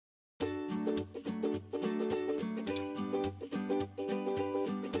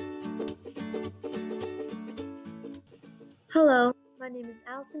Hello, my name is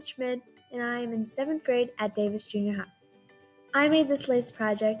Allison Schmid, and I am in 7th grade at Davis Junior High. I made this lace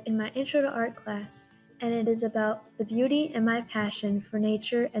project in my Intro to Art class, and it is about the beauty and my passion for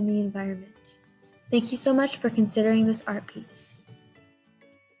nature and the environment. Thank you so much for considering this art piece.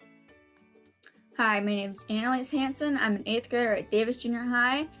 Hi, my name is Annalise Hansen. I'm an 8th grader at Davis Junior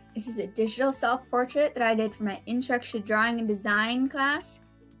High. This is a digital self-portrait that I did for my Introduction to Drawing and Design class.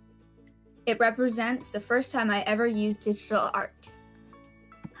 It represents the first time I ever used digital art.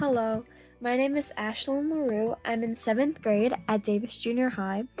 Hello, my name is Ashlyn LaRue. I'm in 7th grade at Davis Junior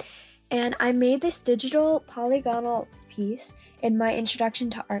High, and I made this digital polygonal piece in my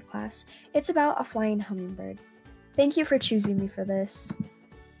Introduction to Art class. It's about a flying hummingbird. Thank you for choosing me for this.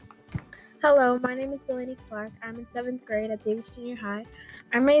 Hello, my name is Delaney Clark. I'm in 7th grade at Davis Junior High.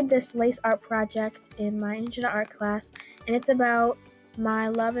 I made this lace art project in my Intro to Art class, and it's about my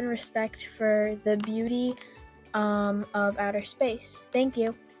love and respect for the beauty of outer space. Thank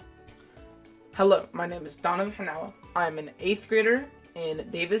you. Hello, my name is Donovan Hanawa. I'm an 8th grader in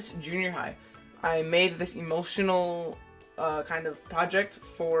Davis Junior High. I made this emotional kind of project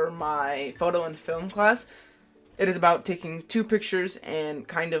for my photo and film class. It is about taking two pictures and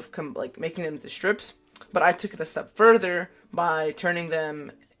kind of making them into strips, but I took it a step further by turning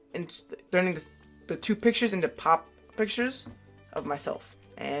the two pictures into pop pictures of myself.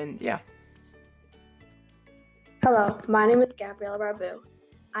 And yeah. Hello, my name is Gabriella Barbu.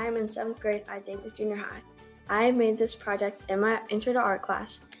 I am in 7th grade at Davis Junior High. I made this project in my Intro to Art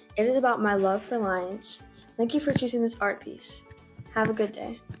class. It is about my love for lions. Thank you for choosing this art piece. Have a good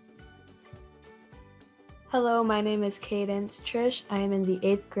day. Hello, my name is Cadence Trish. I am in the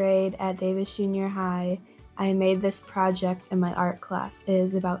 8th grade at Davis Junior High. I made this project in my art class. It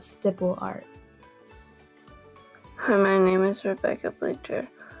is about stipple art. Hi, my name is Rebecca Bleacher.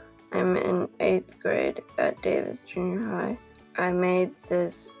 I'm in 8th grade at Davis Junior High. I made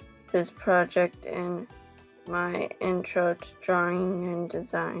this project in my Intro to Drawing and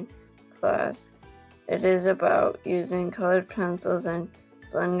Design class. It is about using colored pencils and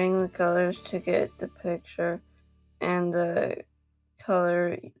blending the colors to get the picture and the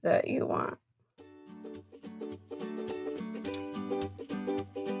color that you want.